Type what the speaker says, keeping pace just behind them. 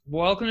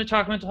Welcome to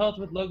Talk Mental Health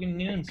with Logan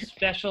Noon,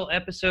 special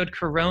episode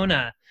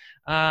Corona.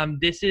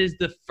 This is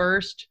the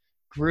first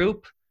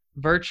group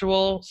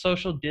virtual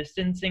social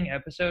distancing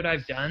episode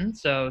I've done,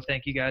 so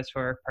thank you guys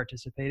for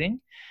participating.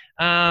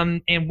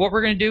 And what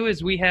we're going to do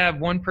is we have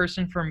one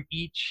person from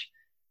each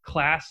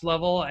class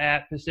level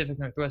at Pacific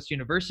Northwest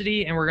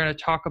University, and we're going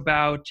to talk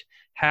about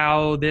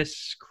how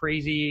this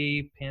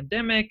crazy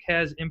pandemic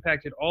has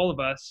impacted all of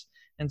us.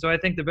 And so I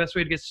think the best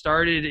way to get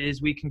started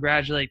is we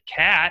congratulate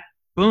Kat.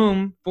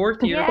 Boom,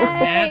 fourth year for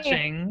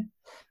matching.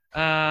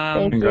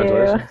 Thank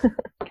Congratulations. you.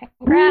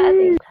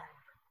 Congrats.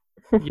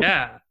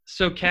 Yeah.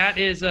 So Kat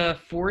is a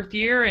fourth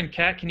year, and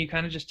Kat, can you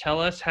kind of just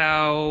tell us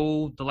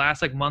how the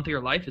last month of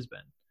your life has been?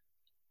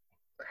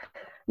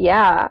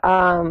 Yeah,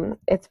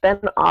 it's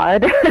been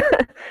odd.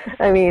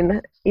 I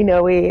mean,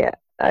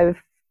 I've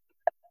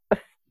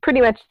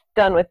pretty much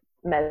done with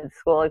med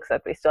school,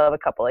 except we still have a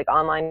couple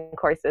online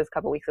courses, a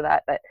couple weeks of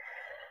that. But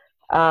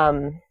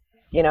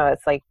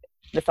it's like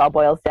this all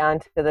boils down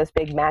to this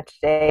big match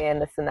day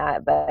and this and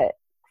that. But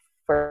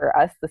for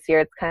us this year,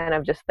 it's kind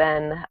of just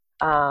been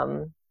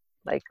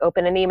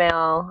open an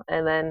email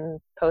and then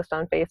post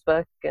on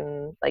Facebook,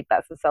 and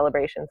that's the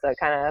celebration. So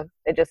I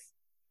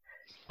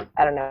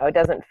don't know, it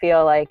doesn't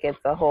feel like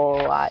it's a whole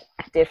lot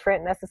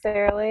different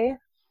necessarily.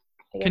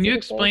 Can you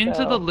explain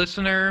to the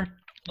listener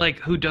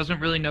who doesn't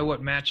really know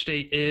what match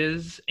day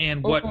is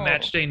and what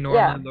match day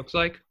normally looks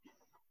like?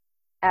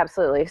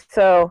 Absolutely.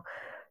 So,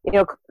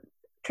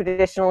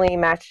 traditionally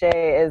match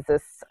day is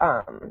this,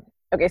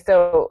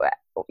 so,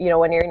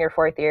 when you're in your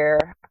fourth year,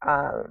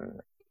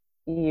 after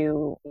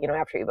you've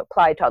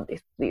applied to all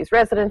these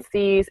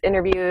residencies,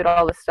 interviewed,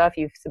 all this stuff,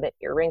 you submit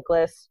your rank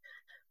list,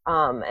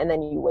 and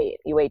then you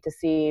wait to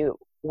see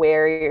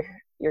where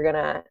you're going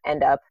to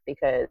end up,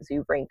 because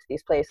you've ranked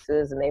these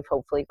places and they've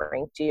hopefully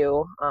ranked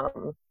you,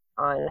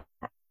 on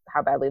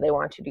how badly they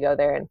want you to go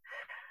there.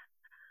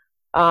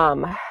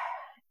 And,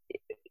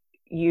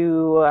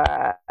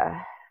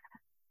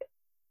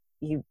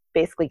 you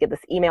basically get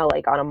this email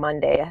on a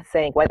Monday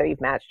saying whether you've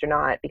matched or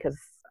not, because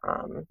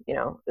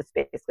it's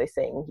basically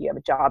saying you have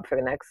a job for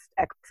the next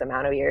X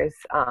amount of years,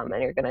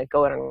 and you're going to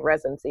go in on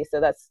residency. So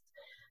that's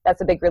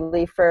a big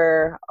relief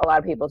for a lot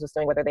of people, just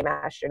knowing whether they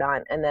matched or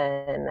not. And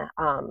then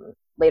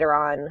later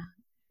on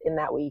in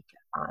that week,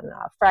 on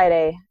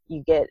Friday,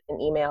 you get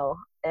an email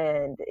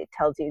and it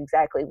tells you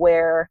exactly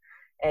where,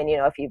 and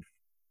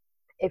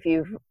if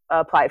you've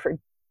applied for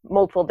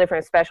multiple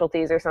different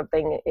specialties or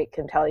something,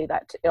 it'll tell you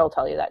that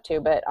too.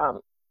 But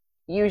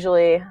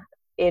usually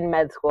in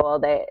med school,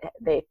 they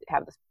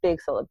have this big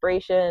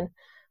celebration.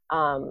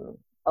 A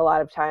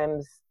lot of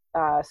times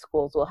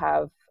schools will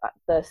have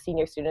the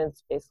senior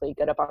students basically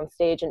get up on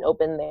stage and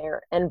open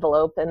their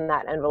envelope, and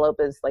that envelope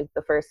is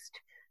the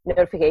first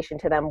notification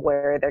to them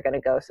where they're going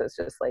to go. So it's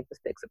just this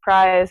big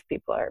surprise.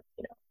 People are,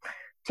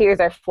 tears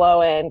are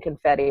flowing,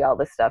 confetti, all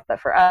this stuff.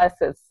 But for us,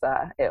 it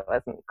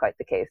wasn't quite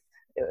the case.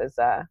 It was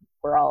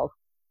we're all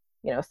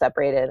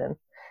separated, and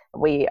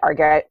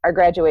our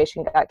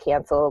graduation got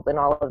canceled and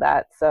all of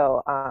that.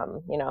 So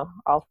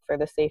all for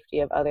the safety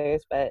of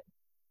others, but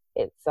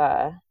it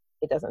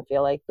doesn't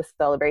feel like the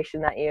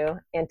celebration that you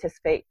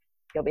anticipate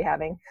you'll be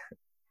having.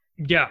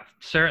 Yeah,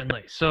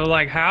 certainly. So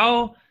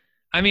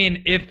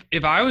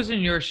if I was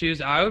in your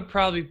shoes, I would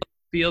probably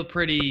feel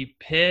pretty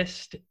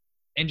pissed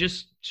and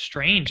just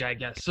strange, I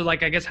guess. So I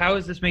guess, how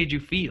has this made you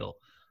feel?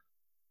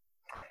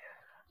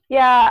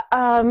 Yeah,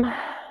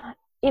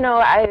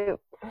 I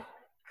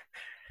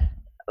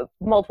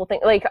multiple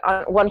things.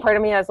 On one part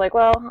of me, I was like,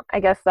 well,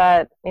 I guess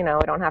that, I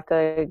don't have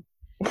to,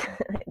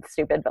 it's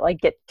stupid, but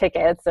get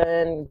tickets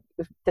and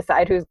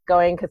decide who's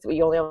going, because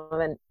we only have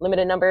a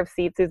limited number of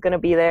seats, who's going to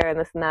be there and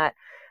this and that.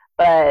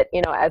 But,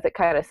 as it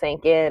kind of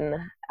sank in,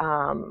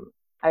 I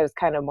was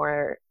kind of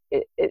more,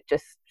 it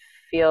just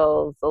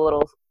feels a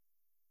little,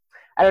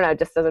 I don't know, it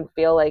just doesn't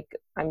feel like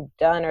I'm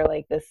done, or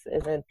this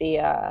isn't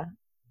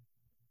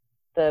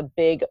the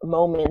big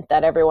moment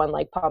that everyone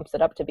pumps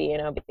it up to be,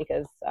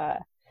 because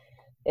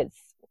it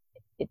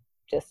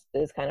just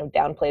is kind of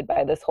downplayed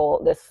by this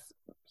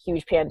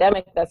huge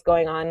pandemic that's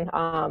going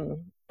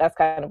on. That's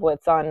kind of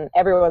what's on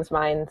everyone's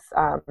minds,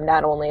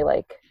 not only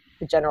the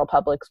general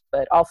public's,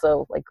 but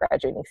also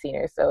graduating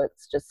seniors. So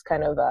it's just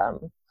kind of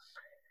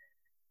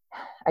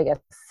I guess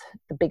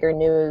the bigger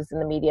news in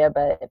the media.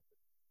 But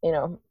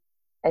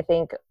I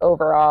think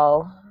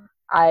overall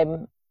I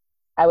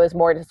was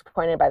more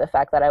disappointed by the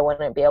fact that I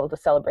wouldn't be able to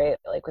celebrate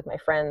with my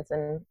friends,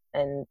 and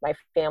my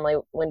family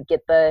wouldn't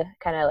get the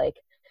kind of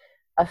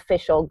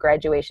official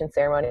graduation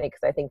ceremony,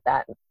 because I think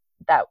that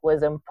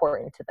was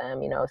important to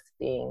them,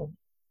 seeing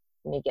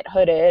me get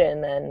hooded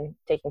and then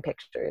taking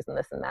pictures and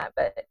this and that.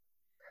 But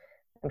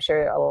I'm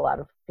sure a lot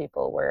of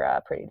people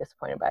were pretty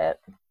disappointed by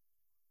it.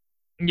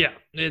 Yeah,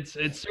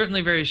 it's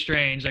certainly very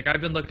strange.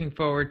 I've been looking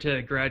forward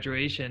to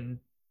graduation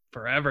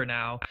forever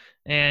now,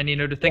 and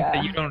to think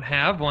that you don't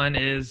have one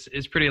is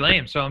pretty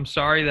lame. So I'm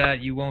sorry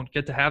that you won't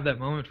get to have that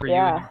moment for you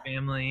and your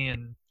family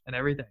and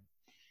everything.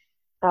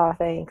 Oh,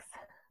 thanks.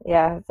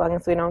 Yeah, as long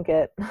as we don't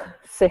get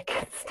sick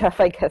and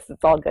stuff, I guess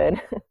it's all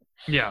good.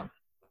 Yeah.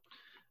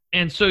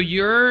 And so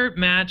your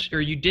match,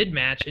 or you did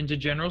match into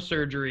general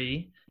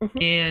surgery, Mm-hmm.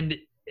 and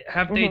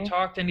have they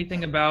talked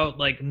anything about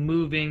like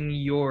moving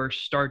your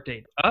start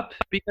date up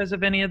because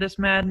of any of this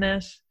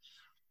madness?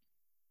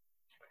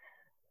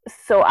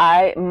 So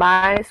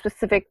my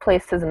specific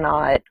place is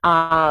not.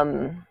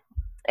 And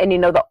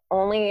the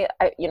only,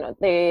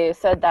 they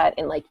said that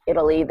in like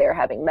Italy, they're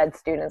having med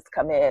students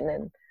come in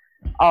and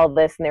all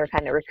this, and they're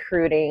kind of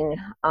recruiting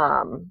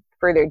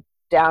further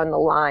down the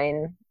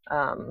line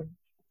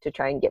to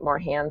try and get more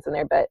hands in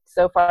there. But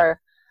so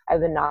far, I've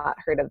not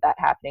heard of that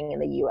happening in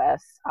the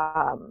U.S.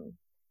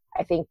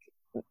 I think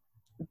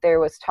there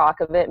was talk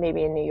of it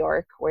maybe in New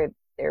York, where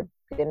they're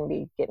going to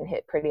be getting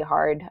hit pretty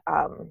hard.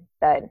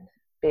 That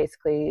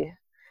basically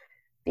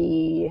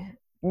the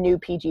new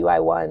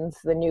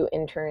PGY1s, the new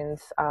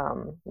interns,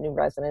 new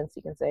residents,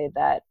 you can say,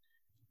 that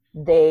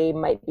they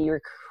might be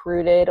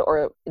recruited,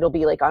 or it'll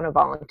be like on a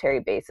voluntary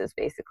basis,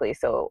 basically.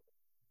 So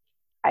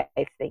I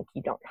think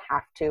you don't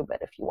have to, but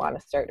if you want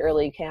to start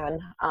early, you can.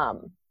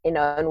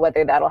 And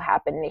whether that'll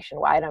happen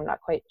nationwide, I'm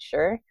not quite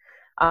sure.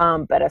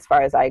 But as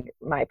far as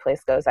my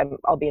place goes,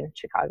 I'll be in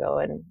Chicago,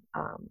 and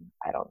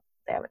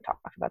they haven't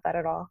talked about that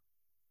at all.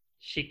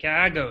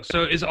 Chicago.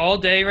 So is all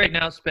day right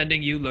now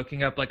spending you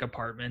looking up like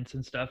apartments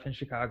and stuff in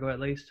Chicago, at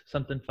least?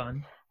 Something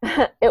fun?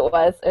 It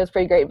was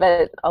pretty great,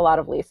 but a lot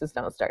of leases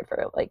don't start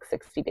for like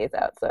 60 days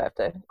out, so I have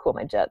to cool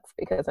my jets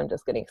because I'm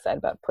just getting excited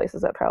about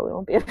places that probably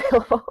won't be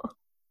available.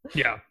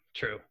 Yeah,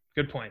 true.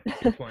 Good point.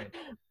 Good point.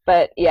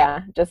 But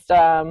yeah, just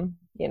trying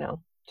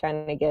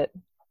to get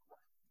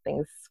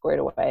things squared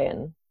away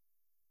and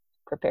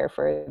prepare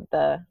for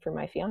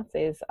my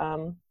fiance's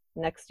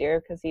next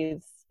year, because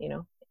he's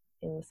in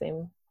the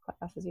same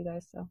class as you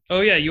guys. So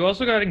Oh yeah, you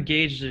also got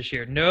engaged this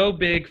year. No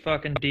big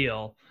fucking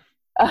deal.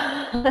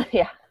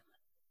 yeah.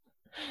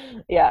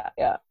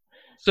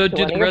 So To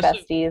do one the of your rest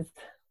of, besties.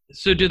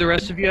 so do the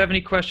rest of you have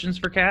any questions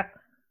for Kat?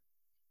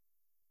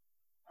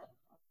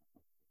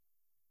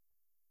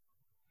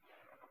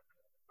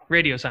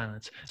 Radio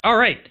silence. All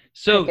right.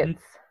 So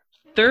Crickets.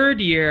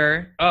 third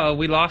year, oh,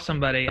 we lost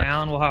somebody.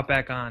 Alan will hop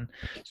back on.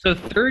 So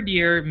third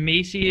year,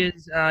 Macy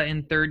is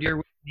in third year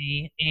with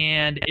me,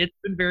 and it's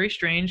been very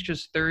strange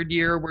because third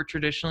year we're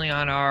traditionally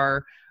on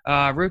our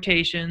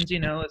rotations,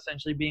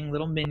 essentially being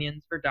little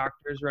minions for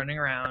doctors running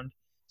around.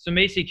 So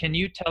Macy, can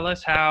you tell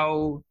us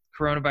how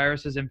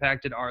coronavirus has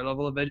impacted our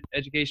level of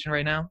education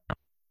right now?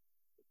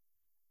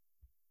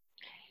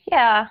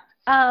 Yeah.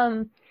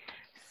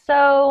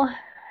 So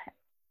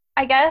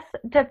I guess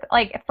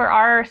like for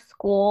our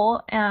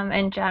school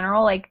in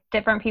general, like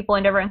different people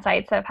in different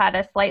sites have had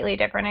a slightly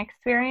different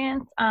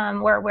experience.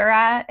 Where we're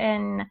at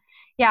in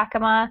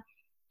Yakima,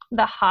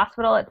 the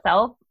hospital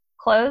itself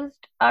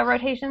closed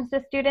rotations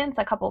to students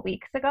a couple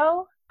weeks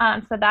ago.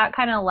 So that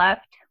kind of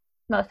left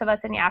most of us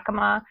in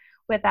Yakima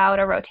without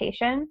a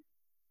rotation.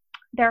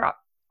 There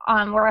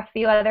were a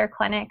few other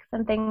clinics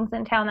and things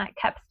in town that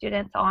kept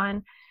students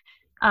on.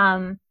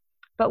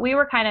 But we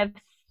were kind of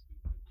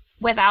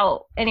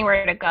without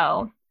anywhere to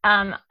go.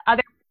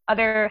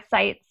 Other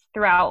sites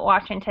throughout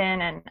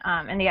Washington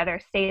and the other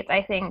states,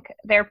 I think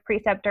their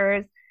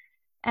preceptors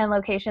and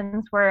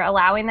locations were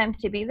allowing them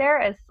to be there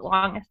as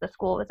long as the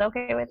school was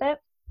okay with it.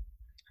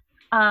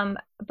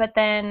 But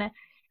then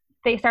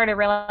they started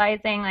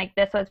realizing like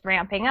this was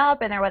ramping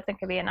up and there wasn't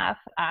going to be enough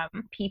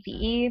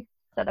PPE,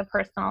 so the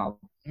personal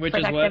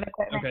protective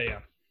equipment. Okay, yeah.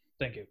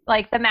 Thank you.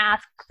 Like the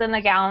masks and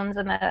the gowns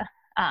and the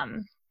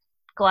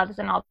gloves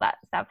and all that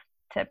stuff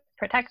to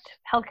protect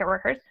healthcare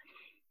workers.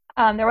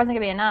 There wasn't going to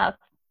be enough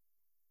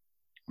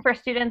for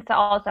students to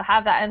also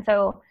have that. And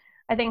so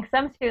I think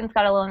some students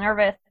got a little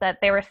nervous that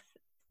they were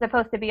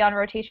supposed to be on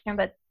rotation,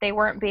 but they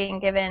weren't being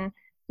given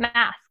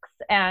masks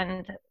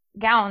and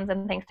gowns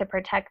and things to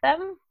protect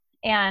them.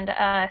 And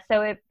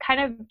so it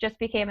kind of just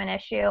became an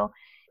issue.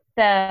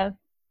 The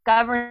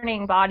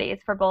governing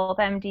bodies for both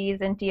MDs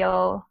and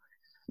DO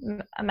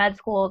med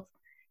schools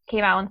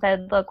came out and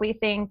said, look, we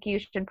think you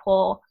should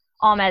pull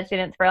all med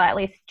students for at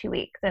least 2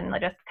 weeks and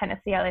just kind of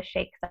see how this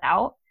shakes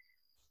out.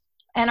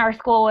 And our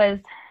school was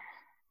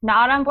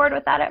not on board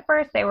with that at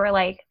first. They were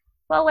like,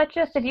 well, let's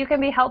just, if you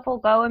can be helpful,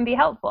 go and be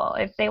helpful.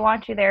 If they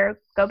want you there,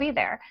 go be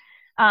there.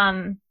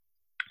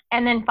 And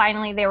then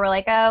finally they were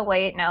like, oh,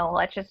 wait, no,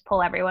 let's just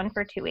pull everyone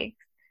for 2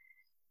 weeks.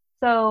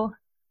 So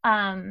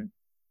I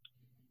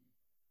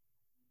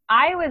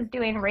was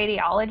doing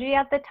radiology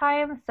at the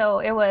time, so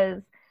it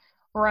was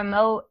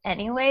remote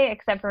anyway,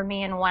 except for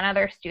me and one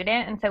other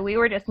student. And so we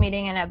were just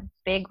meeting in a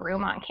big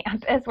room on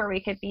campus where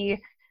we could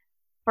be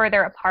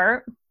further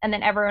apart, and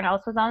then everyone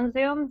else was on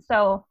Zoom.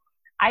 So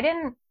I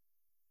didn't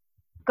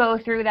go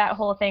through that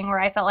whole thing where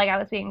I felt like I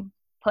was being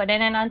put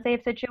in an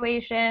unsafe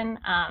situation.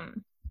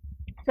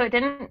 So it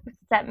didn't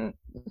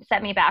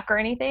set me back or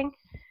anything.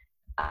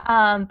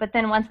 But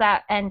then once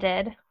that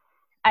ended,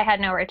 I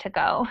had nowhere to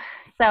go.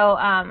 So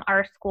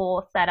our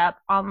school set up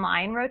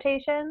online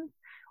rotations,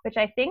 which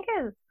I think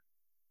is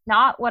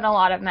not what a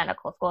lot of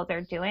medical schools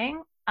are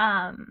doing.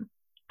 I'm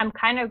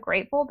kind of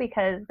grateful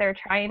because they're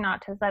trying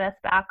not to set us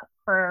back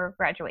for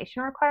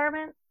graduation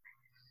requirements.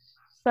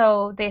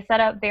 So they set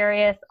up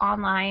various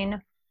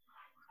online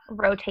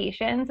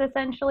rotations,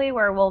 essentially,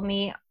 where we'll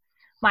meet.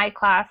 My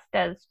class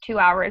does 2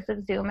 hours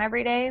of Zoom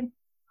every day.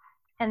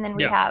 And then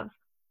we have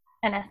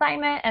an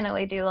assignment, and then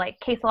we do like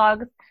case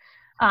logs.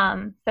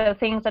 So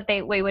things that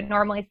we would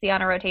normally see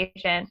on a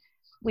rotation,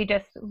 we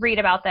just read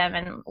about them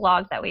and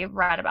log that we've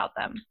read about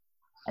them,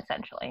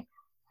 essentially.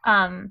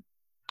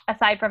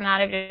 Aside from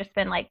that, I've just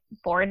been like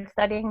board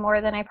studying more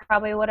than I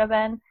probably would have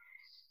been.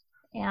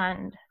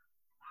 And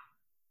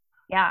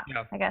yeah,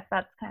 I guess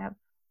that's kind of.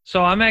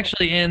 So I'm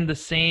actually in the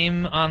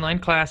same online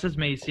class as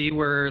Macy.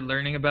 We're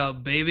learning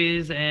about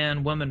babies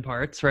and woman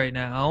parts right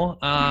now.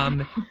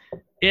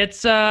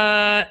 It's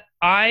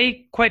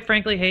I quite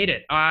frankly hate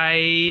it.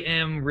 I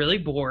am really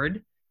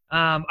bored.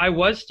 I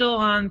was still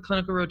on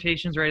clinical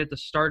rotations right at the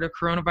start of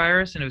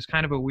coronavirus, and it was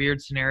kind of a weird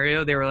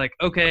scenario. They were like,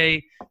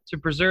 okay, to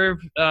preserve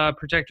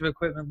protective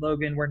equipment,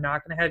 Logan, we're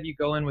not going to have you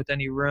go in with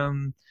any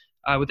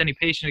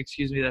patient,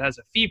 that has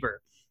a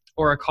fever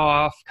or a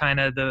cough, kind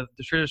of the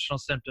traditional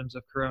symptoms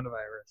of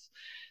coronavirus.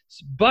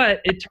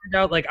 But it turned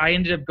out like I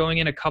ended up going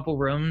in a couple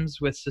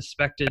rooms with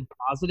suspected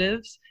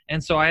positives.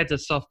 And so I had to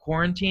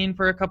self-quarantine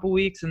for a couple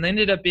weeks, and they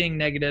ended up being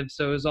negative.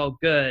 So it was all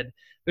good.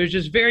 But it was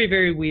just very,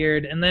 very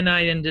weird. And then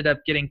I ended up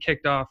getting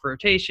kicked off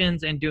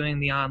rotations and doing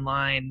the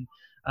online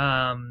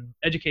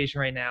education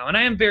right now. And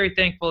I am very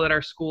thankful that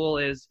our school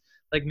is,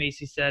 like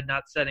Macy said,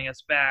 not setting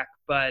us back,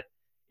 but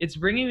it's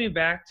bringing me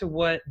back to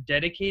what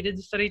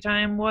dedicated study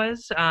time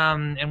was.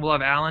 And we'll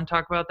have Alan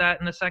talk about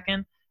that in a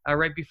second,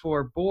 right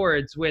before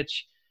boards,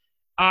 which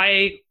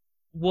I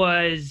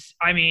was,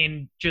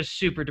 just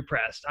super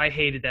depressed. I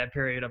hated that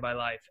period of my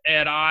life,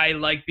 and I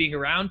like being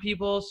around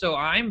people. So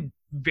I'm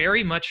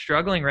very much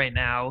struggling right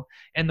now.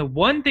 And the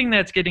one thing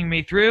that's getting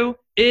me through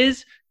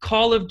is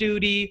Call of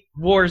Duty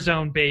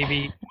Warzone,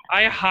 baby.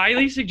 I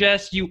highly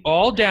suggest you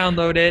all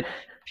download it.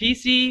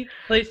 PC,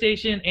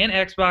 PlayStation, and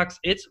Xbox.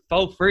 It's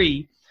for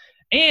free.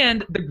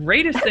 And the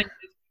greatest thing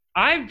is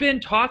I've been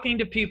talking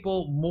to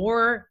people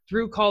more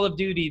through Call of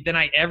Duty than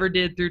I ever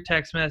did through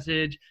text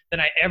message, than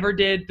I ever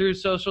did through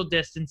social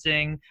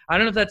distancing. I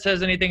don't know if that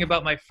says anything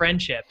about my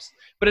friendships,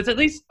 but it's at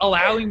least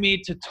allowing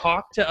me to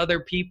talk to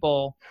other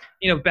people,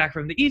 back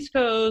from the East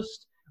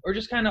Coast or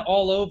just kind of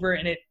all over.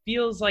 And it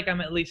feels like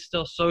I'm at least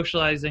still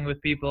socializing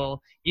with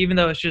people, even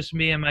though it's just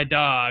me and my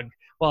dog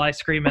while I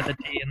scream at the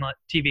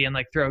TV and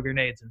like throw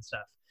grenades and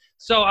stuff.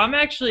 So I'm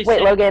actually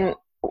Wait, Logan.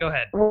 Go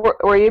ahead.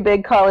 Were you a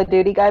big Call of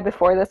Duty guy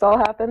before this all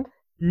happened?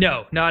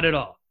 No, not at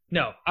all.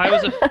 No, I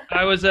was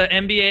a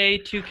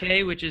NBA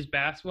 2K, which is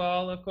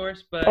basketball, of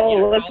course. But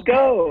let's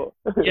go.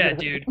 Yeah,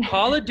 dude.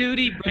 Call of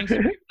Duty brings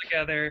people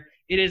together.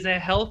 It is a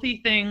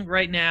healthy thing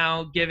right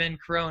now, given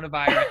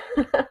coronavirus.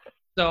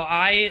 So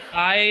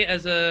I,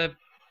 as a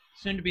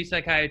soon-to-be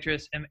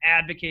psychiatrist, am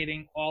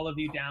advocating all of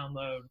you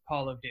download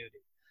Call of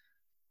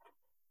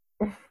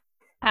Duty.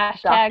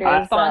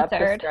 Hashtag sponsored.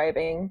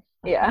 Prescribing.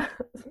 Yeah.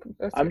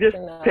 I'm just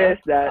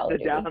pissed that the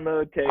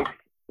download takes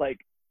like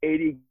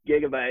 80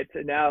 gigabytes,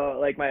 and now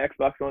like my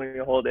Xbox won't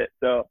even hold it.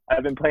 So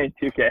I've been playing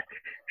 2K.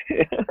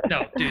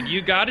 No, dude,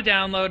 you got to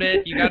download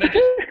it. You got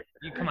to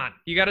come on.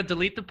 You got to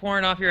delete the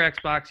porn off your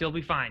Xbox. You'll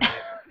be fine.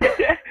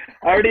 I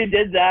already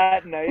did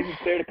that, and I even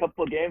cleared a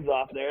couple of games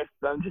off there.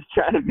 So I'm just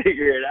trying to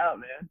figure it out,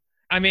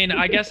 man.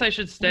 I guess I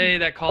should say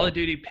that Call of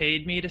Duty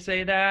paid me to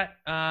say that.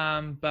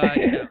 But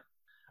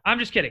I'm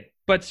just kidding.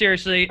 But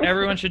seriously,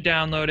 everyone should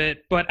download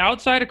it. But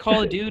outside of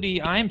Call of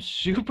Duty, I'm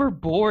super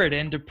bored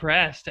and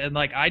depressed, and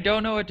like I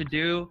don't know what to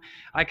do.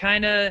 I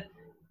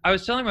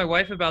was telling my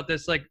wife about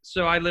this. Like,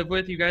 so I live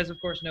with, you guys of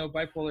course know,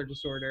 bipolar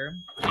disorder.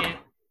 And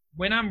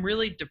when I'm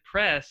really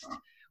depressed,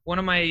 one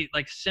of my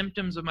like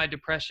symptoms of my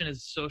depression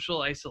is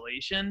social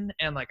isolation,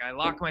 and like I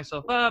lock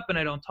myself up and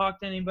I don't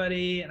talk to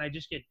anybody and I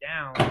just get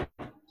down.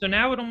 So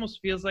now it almost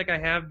feels like I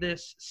have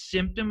this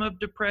symptom of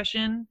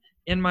depression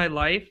in my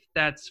life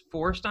that's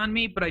forced on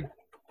me, but I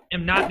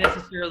am not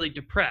necessarily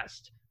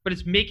depressed, but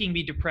it's making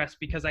me depressed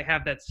because I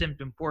have that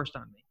symptom forced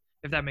on me,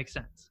 if that makes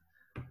sense.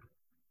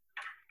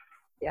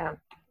 Yeah.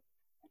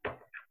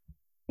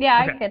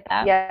 Yeah, okay. I get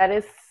that.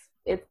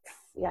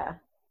 Yeah,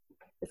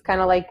 it's kind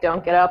of like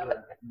don't get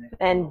up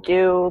and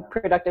do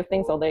productive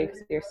things all day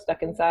because you're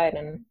stuck inside,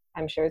 and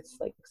I'm sure it's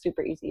like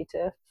super easy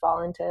to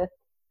fall into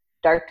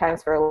dark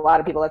times for a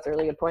lot of people. That's a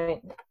really good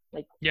point.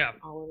 Like,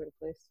 all over the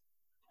place.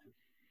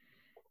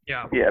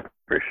 Yeah,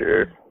 for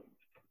sure.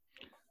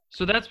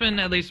 So that's been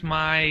at least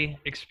my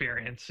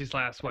experience these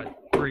last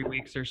 3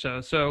 weeks or so.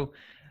 So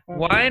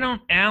why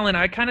don't Alan,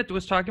 I kind of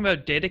was talking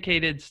about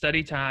dedicated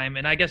study time,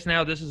 and I guess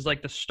now this is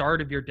like the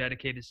start of your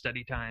dedicated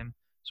study time.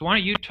 So why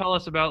don't you tell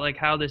us about like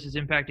how this is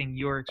impacting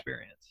your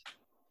experience,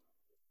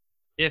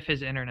 if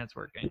his internet's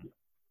working?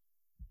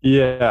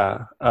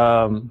 Yeah.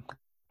 Can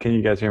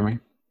you guys hear me?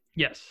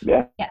 Yes.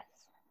 Yeah. Yes.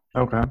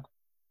 Okay.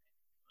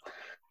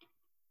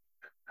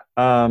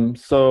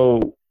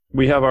 So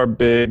we have our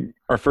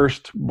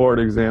first board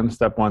exam,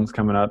 step one's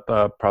coming up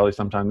probably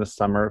sometime this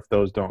summer if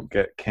those don't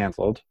get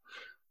canceled.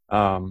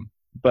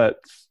 But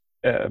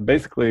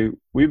basically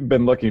we've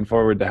been looking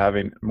forward to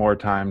having more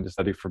time to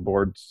study for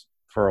boards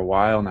for a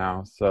while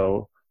now.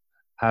 So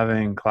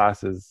having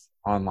classes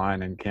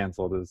online and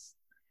canceled is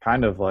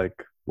kind of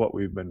like what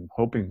we've been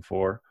hoping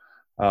for.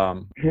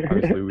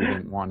 Obviously, we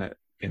didn't want it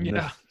in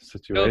this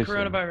situation. Go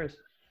coronavirus.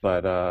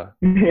 But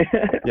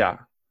yeah,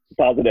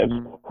 positive.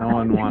 No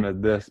one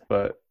wanted this,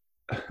 but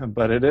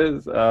it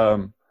is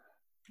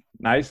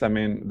nice. I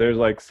mean, there's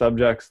like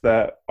subjects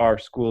that our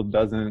school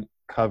doesn't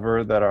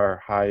cover that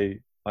are high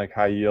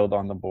yield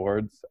on the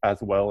boards,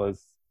 as well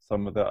as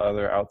some of the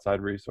other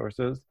outside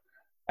resources.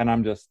 And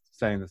I'm just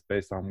saying this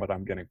based on what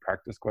I'm getting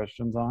practice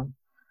questions on.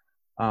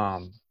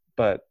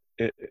 But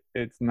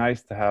it's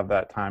nice to have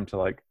that time to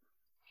like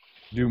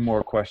do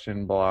more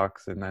question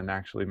blocks and then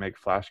actually make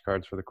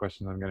flashcards for the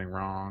questions I'm getting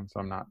wrong, so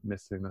I'm not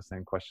missing the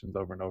same questions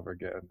over and over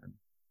again. And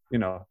you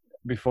know,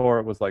 before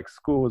it was like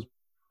school was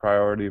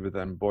priority, but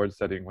then board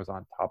studying was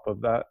on top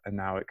of that, and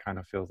now it kind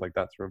of feels like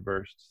that's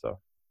reversed. So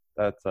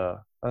that's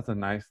a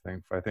nice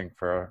thing I think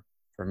for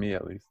me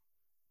at least.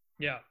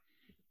 Yeah.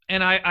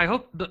 And I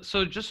hope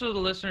so just so the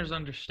listeners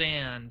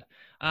understand,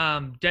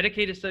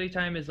 dedicated study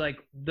time is like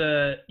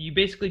you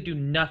basically do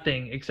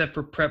nothing except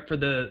for prep for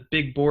the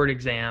big board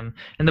exam.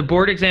 And the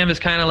board exam is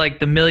kind of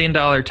like the $1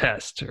 million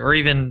test, or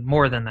even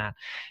more than that.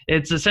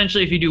 It's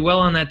essentially, if you do well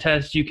on that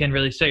test, you can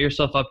really set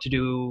yourself up to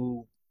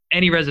do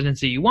any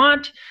residency you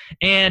want.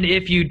 And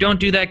if you don't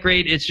do that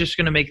great, it's just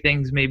going to make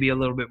things maybe a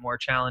little bit more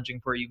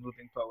challenging for you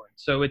moving forward.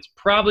 So it's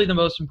probably the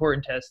most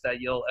important test that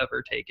you'll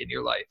ever take in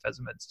your life as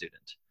a med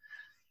student.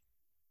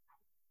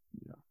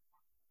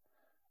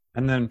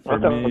 And then for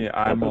me,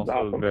 I'm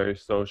also very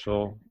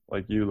social,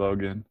 like you,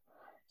 Logan.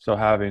 So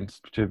having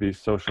to be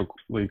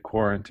socially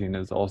quarantined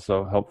is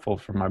also helpful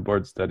for my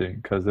board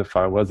studying, because if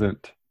I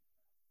wasn't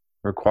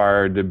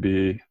required to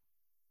be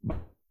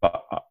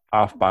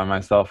off by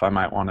myself, I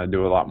might want to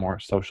do a lot more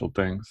social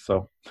things.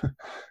 So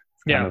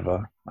it's kind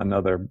of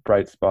another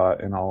bright spot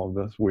in all of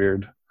this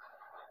weird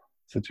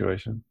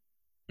situation.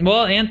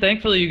 Well, and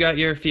thankfully you got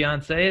your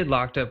fiance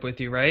locked up with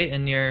you, right?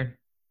 And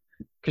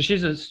because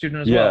she's a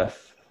student as well.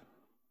 Yes.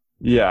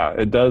 Yeah,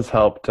 it does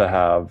help to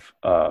have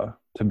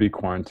to be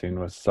quarantined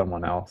with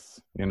someone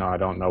else. You know, I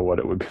don't know what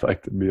it would be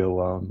like to be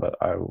alone, but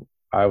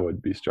I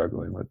would be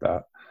struggling with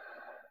that.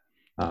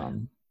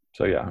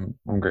 So yeah,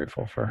 I'm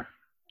grateful for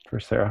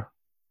Sarah.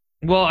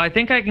 Well, I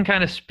think I can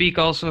kind of speak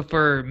also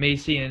for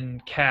Macy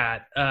and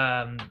Kat.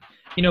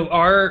 You know,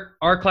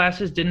 our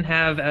classes didn't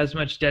have as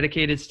much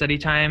dedicated study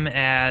time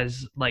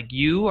as like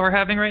you are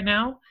having right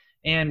now.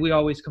 And we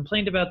always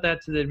complained about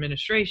that to the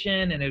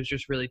administration, and it was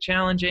just really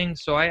challenging.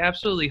 So I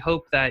absolutely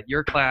hope that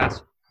your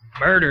class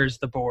murders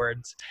the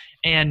boards,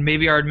 and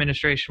maybe our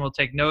administration will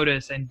take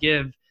notice and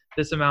give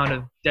this amount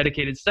of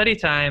dedicated study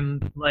time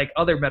like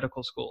other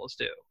medical schools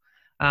do.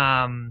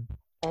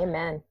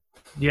 Amen.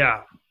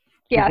 Yeah.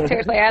 Yeah,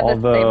 seriously, I had the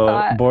same Although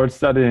thought. board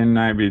studying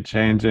might be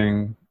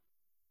changing,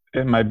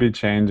 it might be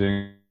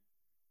changing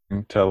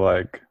to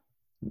like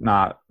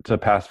not to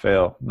pass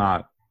fail,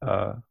 not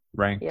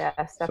ranked.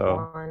 Yeah, step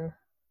one.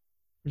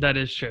 That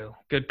is true.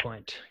 Good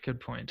point.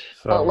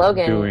 So well,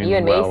 Logan, doing you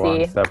and well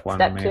Macy, on step one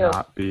step may two.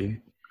 not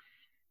be.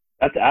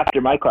 That's after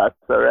my class,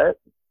 though, right?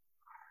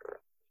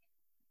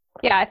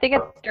 Yeah, I think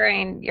it's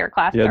during your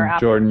class or Yeah,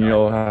 after. Jordan,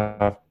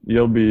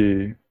 you'll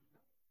be.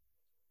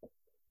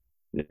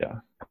 Yeah.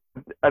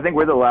 I think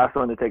we're the last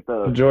one to take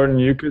the Jordan,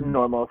 you could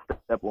normal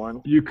step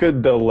one. You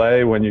could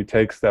delay when you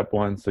take step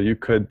one, so you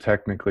could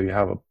technically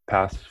have a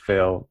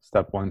pass-fail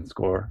step one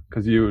score,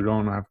 because you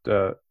don't have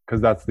to,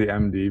 because that's the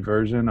MD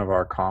version of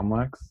our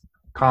COMLEX.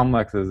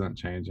 COMLEX isn't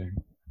changing,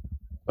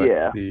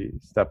 but the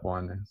step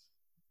one is,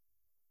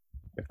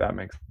 if that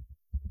makes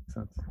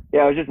sense.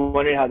 Yeah, I was just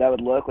wondering how that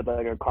would look with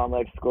like our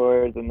COMLEX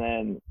scores, and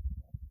then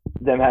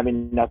them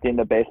having nothing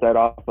to base that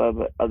off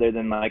of other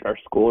than like our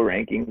school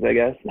rankings, I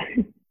guess.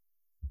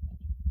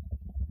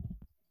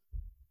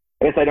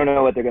 I guess I don't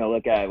know what they're going to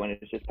look at when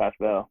it's just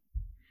pass-fail.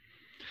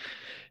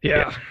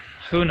 Yeah.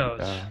 Who knows?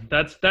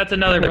 That's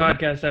another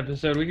podcast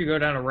episode. We could go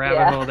down a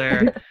rabbit hole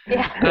there.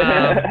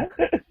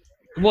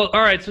 Well,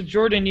 all right. So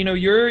Jordan, you know,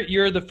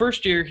 you're the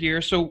first year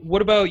here. So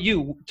what about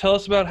you? Tell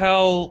us about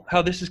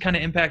how this has kind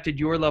of impacted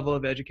your level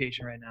of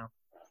education right now.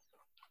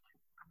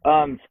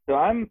 So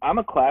I'm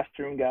a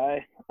classroom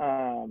guy.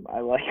 I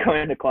like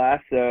going to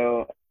class.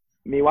 So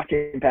me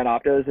watching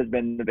Panoptos has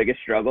been the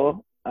biggest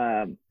struggle.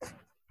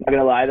 Not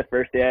gonna lie, the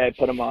first day I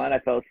put them on, I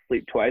fell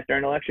asleep twice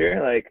during a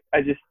lecture. Like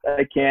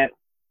I can't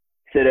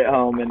sit at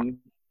home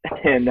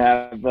and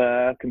have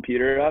a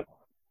computer up.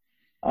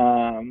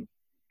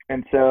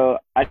 And so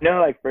I know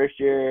like first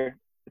year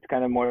it's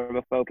kind of more of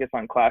a focus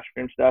on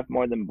classroom stuff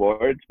more than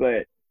boards,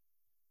 but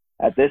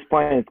at this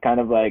point it's kind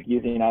of like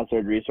using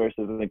outside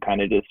resources and kind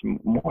of just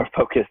more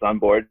focused on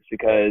boards,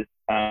 because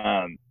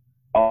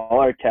all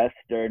our tests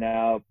are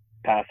now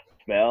pass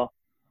fail.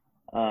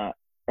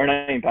 Or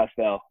not even pass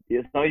fail.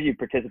 As long as you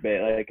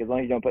participate, like as long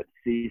as you don't put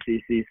C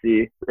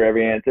for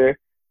every answer,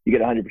 you get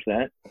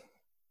 100%.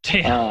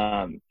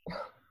 Damn.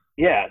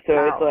 Yeah.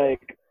 So it's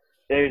like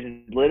there's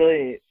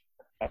literally,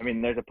 I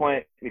mean, there's a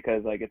point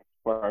because like it's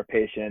for our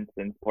patients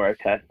and for our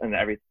tests and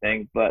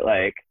everything, but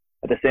like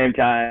at the same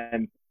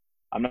time,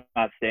 I'm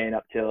not staying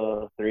up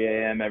till 3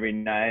 a.m. every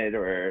night,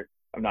 or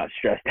I'm not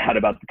stressed out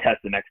about the test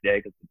the next day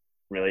because it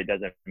really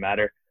doesn't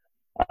matter.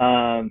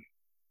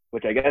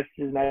 Which I guess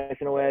is nice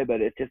in a way,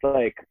 but it's just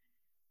like,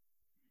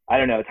 I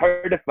don't know. It's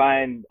hard to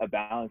find a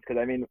balance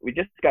because, I mean, we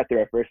just got through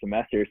our first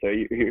semester, so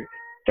you're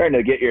starting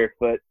to get your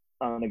foot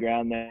on the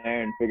ground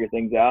there and figure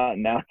things out,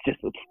 and now it's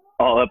just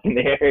all up in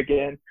the air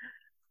again.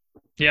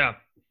 Yeah.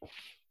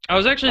 I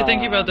was actually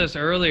thinking about this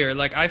earlier.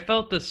 Like, I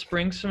felt the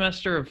spring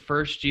semester of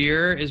first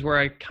year is where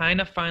I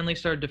kind of finally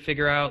started to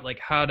figure out, like,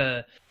 how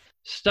to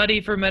study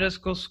for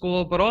medical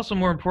school, but also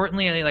more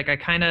importantly, like, I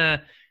kind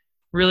of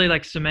really,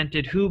 like,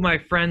 cemented who my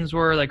friends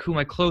were, like, who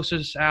my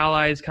closest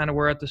allies kind of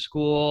were at the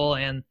school.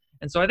 And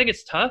so I think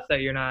it's tough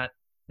that you're not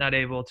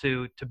able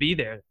to be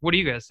there. What do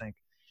you guys think?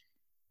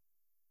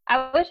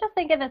 I was just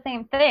thinking the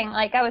same thing.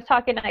 Like, I was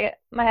talking to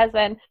my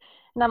husband,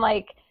 and I'm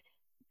like,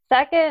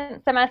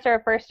 second semester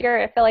of first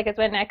year, I feel like is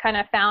when I kind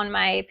of found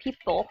my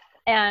people.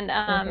 And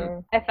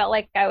I felt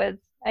like I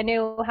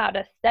knew how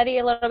to study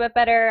a little bit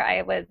better.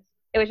 It was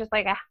just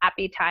like a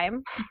happy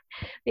time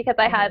because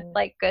I had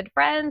like good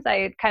friends.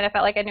 I kind of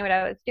felt like I knew what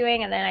I was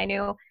doing. And then I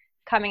knew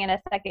coming in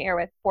a second year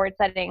with board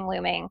setting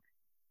looming,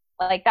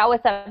 like that was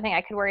something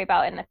I could worry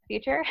about in the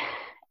future.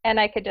 And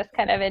I could just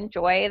kind of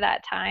enjoy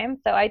that time.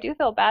 So I do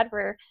feel bad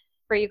for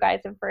you guys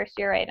in first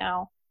year right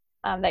now,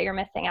 that you're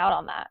missing out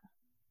on that.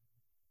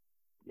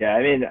 Yeah,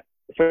 I mean,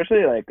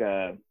 especially like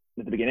at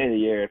the beginning of the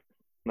year,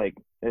 like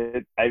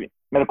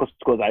medical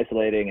school is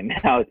isolating, and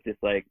now it's just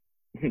like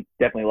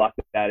definitely locked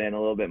that in a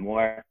little bit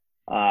more.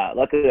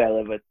 Luckily, I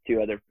live with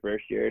 2 other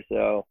first years,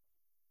 so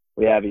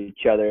we have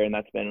each other, and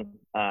that's been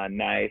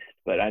nice.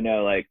 But I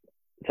know like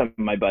some of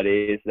my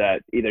buddies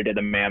that either did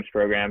the MAMS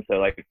program, so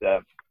like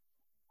the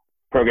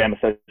program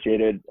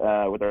associated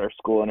with our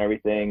school and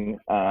everything.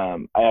 I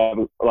have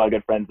a lot of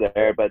good friends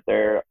there, but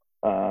they're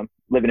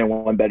living in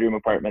 1-bedroom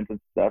apartments and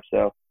stuff.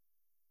 So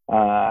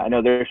I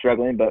know they're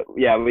struggling, but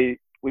yeah, we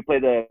play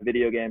the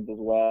video games as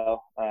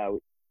well.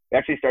 We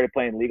actually started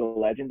playing League of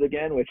Legends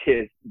again, which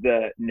is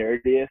the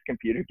nerdiest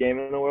computer game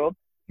in the world.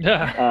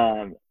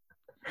 Yeah.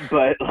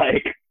 But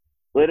like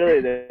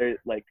literally there's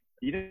like,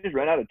 you just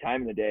run out of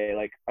time in the day.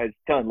 Like I was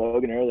telling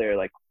Logan earlier,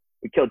 like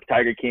we killed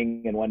Tiger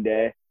King in one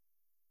day.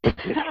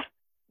 It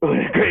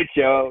was a great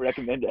show.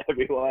 Recommend to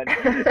everyone.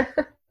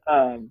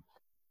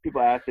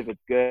 People ask if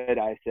it's good.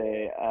 I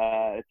say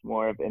it's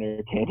more of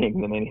entertaining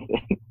than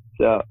anything.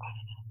 So,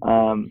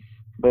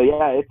 but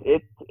yeah,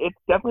 it's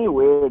definitely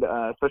weird,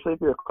 especially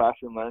if you're a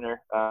classroom learner.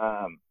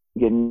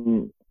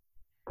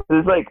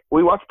 It's like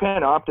we watch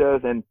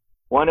Panoptos, and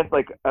one, if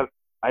like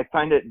I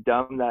find it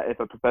dumb that if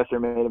a professor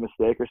made a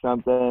mistake or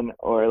something,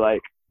 or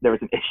like there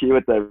was an issue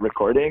with the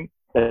recording,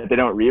 that they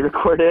don't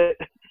re-record it,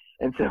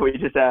 and so we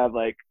just have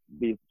like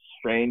these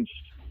strange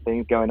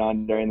things going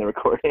on during the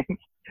recordings.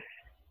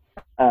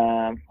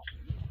 I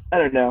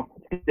don't know.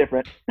 It's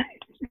different.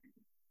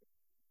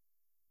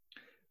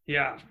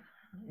 Yeah.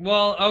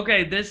 Well,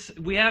 okay,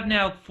 we have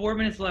now 4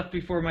 minutes left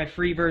before my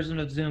free version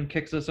of Zoom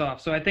kicks us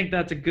off. So I think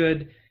that's a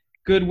good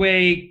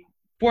way.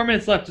 4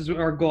 minutes left is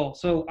our goal.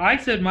 So I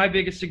said my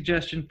biggest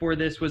suggestion for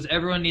this was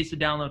everyone needs to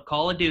download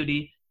Call of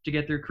Duty to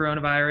get through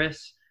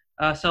coronavirus,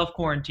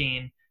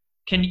 self-quarantine.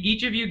 Can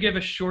each of you give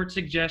a short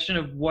suggestion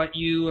of what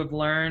you have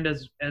learned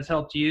has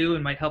helped you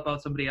and might help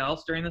out somebody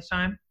else during this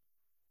time?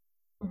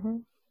 Mm-hmm.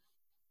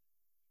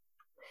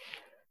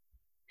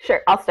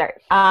 Sure, I'll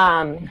start.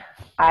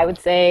 I would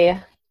say,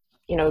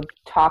 I've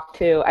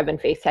been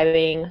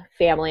FaceTiming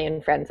family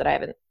and friends that I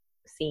haven't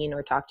seen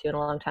or talked to in a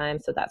long time.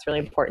 So that's really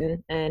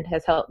important and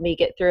has helped me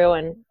get through,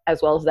 and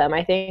as well as them,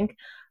 I think.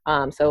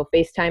 So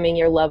FaceTiming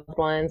your loved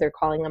ones or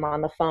calling them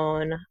on the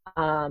phone.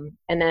 And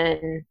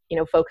then,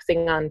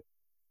 focusing on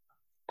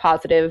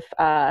positive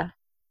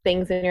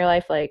things in your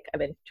life. Like I've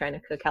been trying to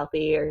cook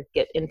healthy or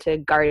get into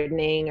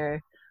gardening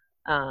or,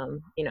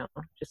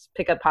 just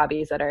pick up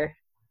hobbies that are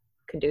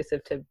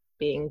conducive to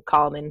being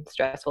calm in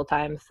stressful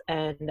times,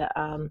 and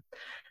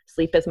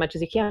sleep as much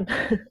as you can.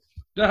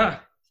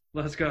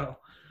 Let's go.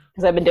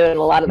 Because I've been doing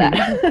a lot of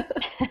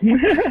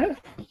that.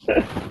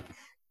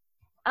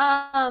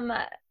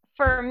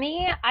 For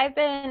me, I've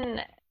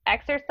been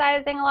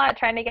exercising a lot,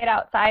 trying to get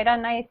outside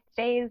on nice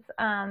days.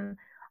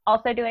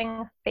 Also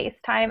doing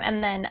FaceTime,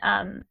 and then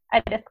I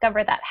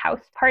discovered that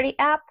House Party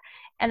app,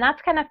 and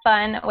that's kind of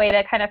fun, a way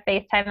to kind of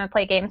FaceTime and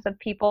play games with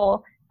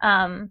people.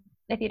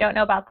 If you don't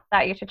know about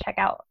that, you should check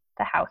out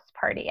the House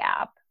Party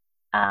app.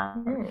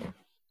 And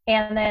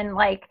then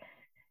like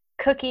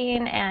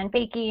cooking and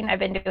baking, I've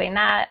been doing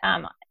that,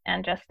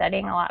 and just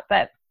studying a lot,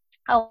 but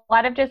a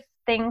lot of just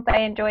things I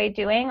enjoy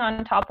doing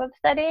on top of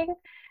studying.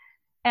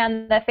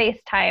 And the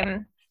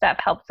FaceTime stuff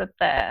helps with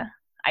the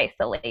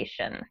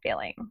isolation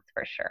feelings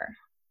for sure.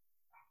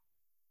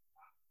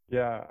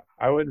 Yeah,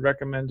 I would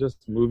recommend just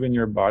moving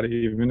your body,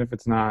 even if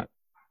it's not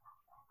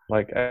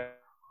like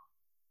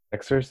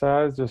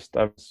exercise, just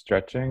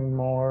stretching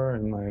more,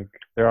 and like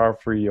there are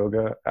free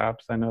yoga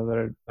apps I know that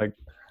are like.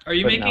 Are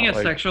you making a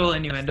sexual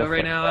innuendo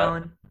right now,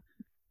 Alan?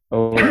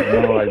 Oh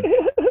no,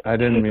 I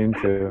didn't mean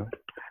to.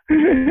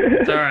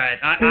 It's all right.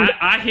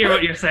 I hear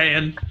what you're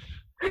saying.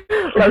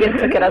 Logan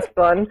took it as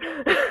fun.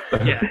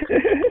 Yeah.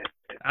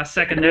 I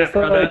second that,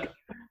 So, brother. like,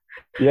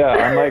 yeah,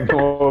 I'm like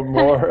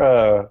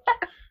more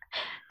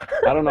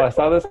I don't know. I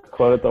saw this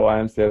quote at the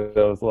YMCA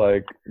that was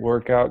like,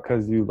 work out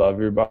because you love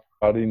your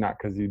body, not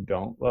because you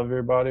don't love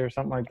your body or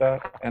something like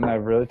that. And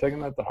I've really taken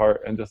that to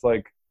heart. And just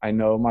like, I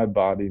know my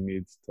body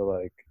needs to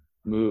like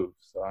move.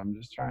 So I'm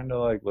just trying to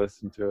like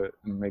listen to it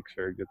and make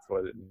sure it gets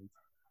what it needs.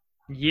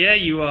 Yeah,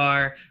 you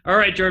are. All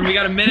right, Jordan, we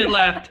got a minute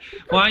left.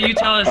 Why don't you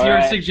tell us All your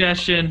right.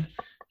 suggestion?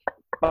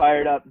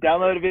 Fired up.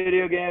 Download a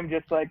video game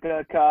just like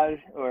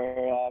COD or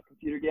a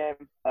computer game.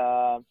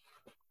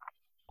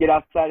 Get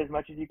outside as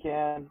much as you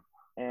can.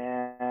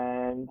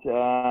 And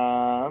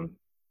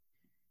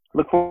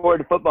look forward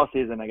to football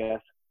season, I guess.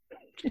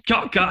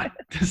 Oh, God.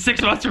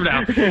 6 months from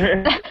now.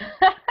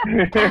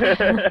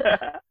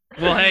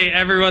 Well, hey,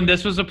 everyone,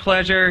 this was a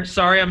pleasure.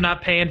 Sorry I'm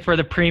not paying for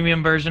the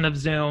premium version of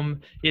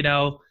Zoom. You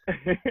know,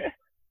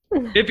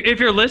 if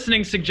you're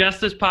listening,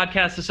 suggest this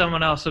podcast to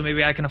someone else so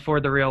maybe I can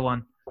afford the real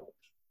one.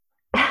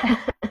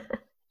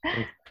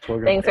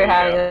 Thanks for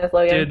having us,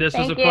 Logan. Dude, this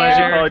was a Thank you.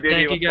 pleasure. Oh, dude,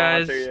 Thank he you will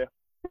guys. sponsor you.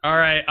 All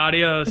right,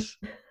 adios.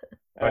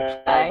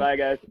 Bye,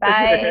 guys.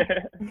 Bye.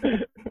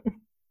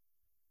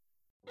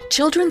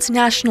 Children's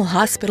National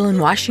Hospital in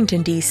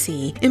Washington,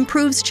 D.C.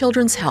 improves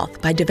children's health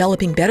by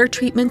developing better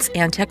treatments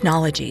and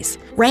technologies.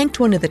 Ranked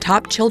one of the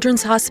top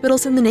children's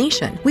hospitals in the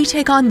nation, we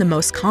take on the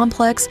most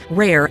complex,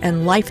 rare,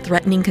 and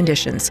life-threatening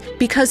conditions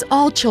because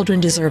all children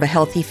deserve a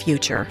healthy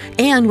future.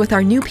 And with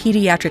our new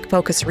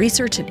pediatric-focused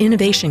research and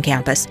innovation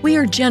campus, we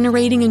are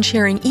generating and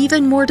sharing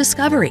even more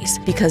discoveries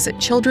because at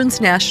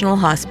Children's National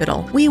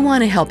Hospital, we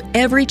want to help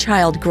every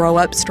child grow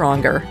up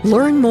stronger.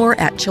 Learn more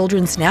at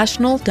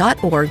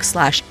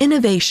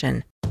childrensnational.org/innovation.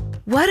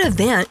 What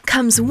event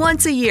comes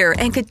once a year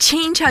and could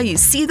change how you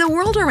see the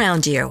world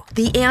around you?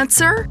 The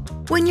answer?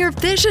 When your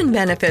vision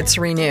benefits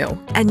renew.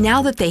 And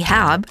now that they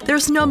have,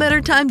 there's no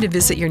better time to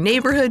visit your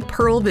neighborhood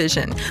Pearl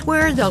Vision,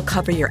 where they'll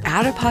cover your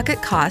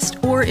out-of-pocket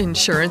cost or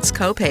insurance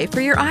copay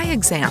for your eye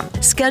exam.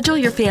 Schedule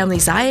your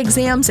family's eye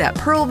exams at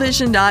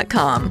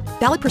pearlvision.com.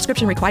 Valid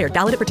prescription required.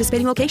 Valid at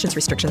participating locations.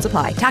 Restrictions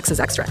apply. Taxes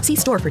extra. See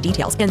store for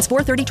details. Ends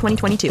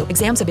 4/30/2022.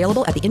 Exams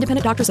available at the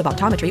Independent Doctors of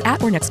Optometry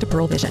at or next to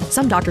Pearl Vision.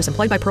 Some doctors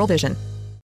employed by Pearl Vision.